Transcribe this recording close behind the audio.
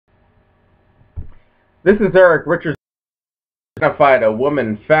This is Eric Richards. Identified a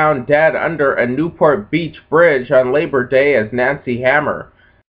woman found dead under a Newport Beach bridge on Labor Day as Nancy Hammer.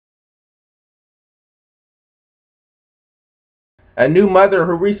 A new mother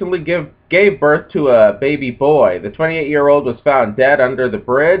who recently gave birth to a baby boy. The 28-year-old was found dead under the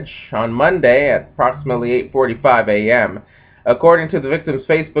bridge on Monday at approximately 8:45 a.m. According to the victim's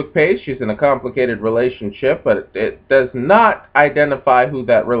Facebook page, she's in a complicated relationship, but it does not identify who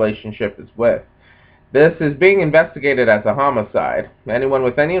that relationship is with. This is being investigated as a homicide. Anyone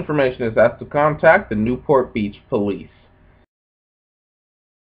with any information is asked to contact the Newport Beach police.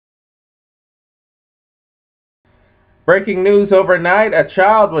 Breaking news overnight, a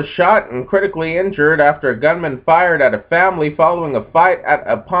child was shot and critically injured after a gunman fired at a family following a fight at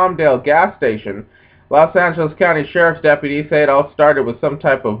a Palmdale gas station. Los Angeles County Sheriff's deputies say it all started with some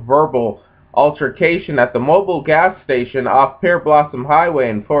type of verbal altercation at the mobile gas station off Pear Blossom Highway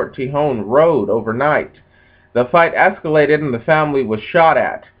and Fort Tejon Road overnight. The fight escalated and the family was shot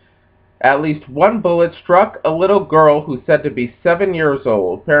at. At least one bullet struck a little girl who's said to be 7 years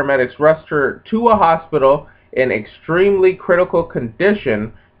old. Paramedics rushed her to a hospital in extremely critical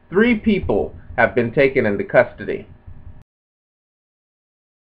condition. 3 people have been taken into custody.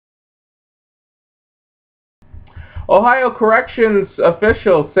 Ohio corrections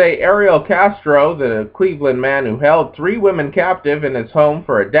officials say Ariel Castro, the Cleveland man who held 3 women captive in his home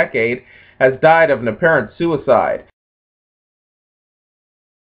for a decade, has died of an apparent suicide.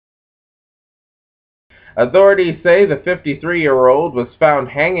 Authorities say the 53-year-old was found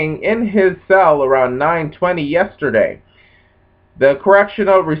hanging in his cell around 9:20 yesterday. The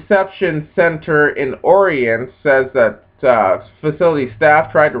Correctional Reception Center in Orient says that facility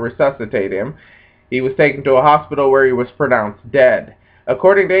staff tried to resuscitate him. He was taken to a hospital where he was pronounced dead.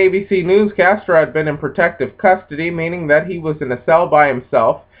 According to ABC News, Castro had been in protective custody, meaning that he was in a cell by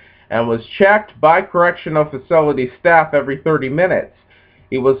himself and was checked by correctional facility staff every 30 minutes.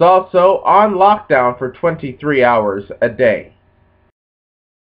 He was also on lockdown for 23 hours a day.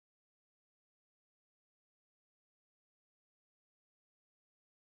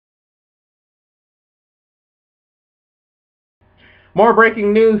 More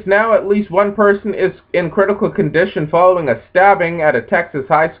breaking news now. At least one person is in critical condition following a stabbing at a Texas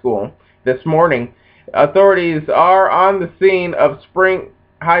high school this morning. Authorities are on the scene of Spring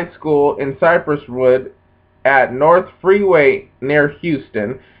High School in Cypresswood at North Freeway near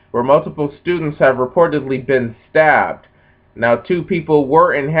Houston, where multiple students have reportedly been stabbed. Now, 2 people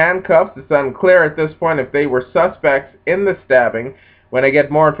were in handcuffs. It's unclear at this point if they were suspects in the stabbing. When I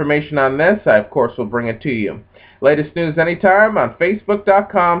get more information on this, I of course will bring it to you. Latest news anytime on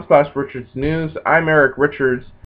Facebook.com/RichardsNews. I'm Eric Richards.